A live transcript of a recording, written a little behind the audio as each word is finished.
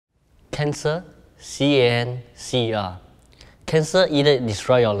Cancer, C-A-N-C-E-R. Cancer either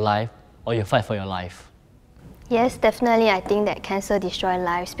destroy your life or you fight for your life. Yes, definitely I think that cancer destroys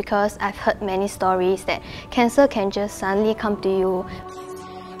lives because I've heard many stories that cancer can just suddenly come to you.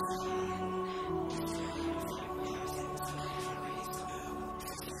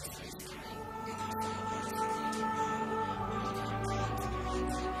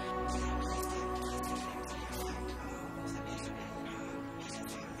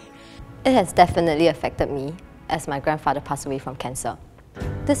 It has definitely affected me as my grandfather passed away from cancer.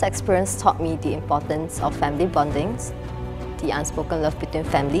 This experience taught me the importance of family bondings, the unspoken love between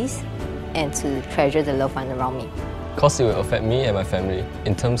families, and to treasure the loved one around me. Because it will affect me and my family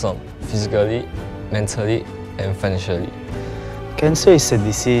in terms of physically, mentally, and financially. Cancer is a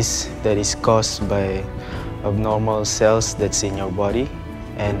disease that is caused by abnormal cells that's in your body,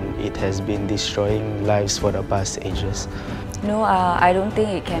 and it has been destroying lives for the past ages. No, I don't think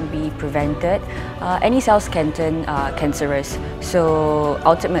it can be prevented. Any cells can turn cancerous, so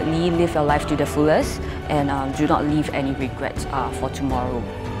ultimately live your life to the fullest and do not leave any regrets for tomorrow.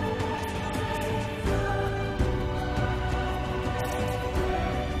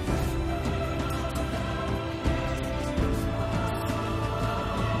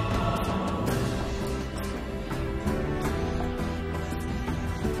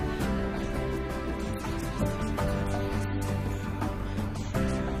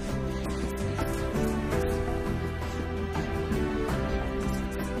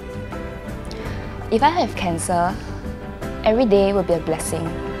 If I have cancer, every day will be a blessing,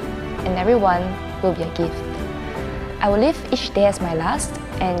 and everyone will be a gift. I will live each day as my last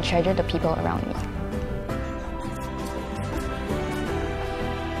and treasure the people around me.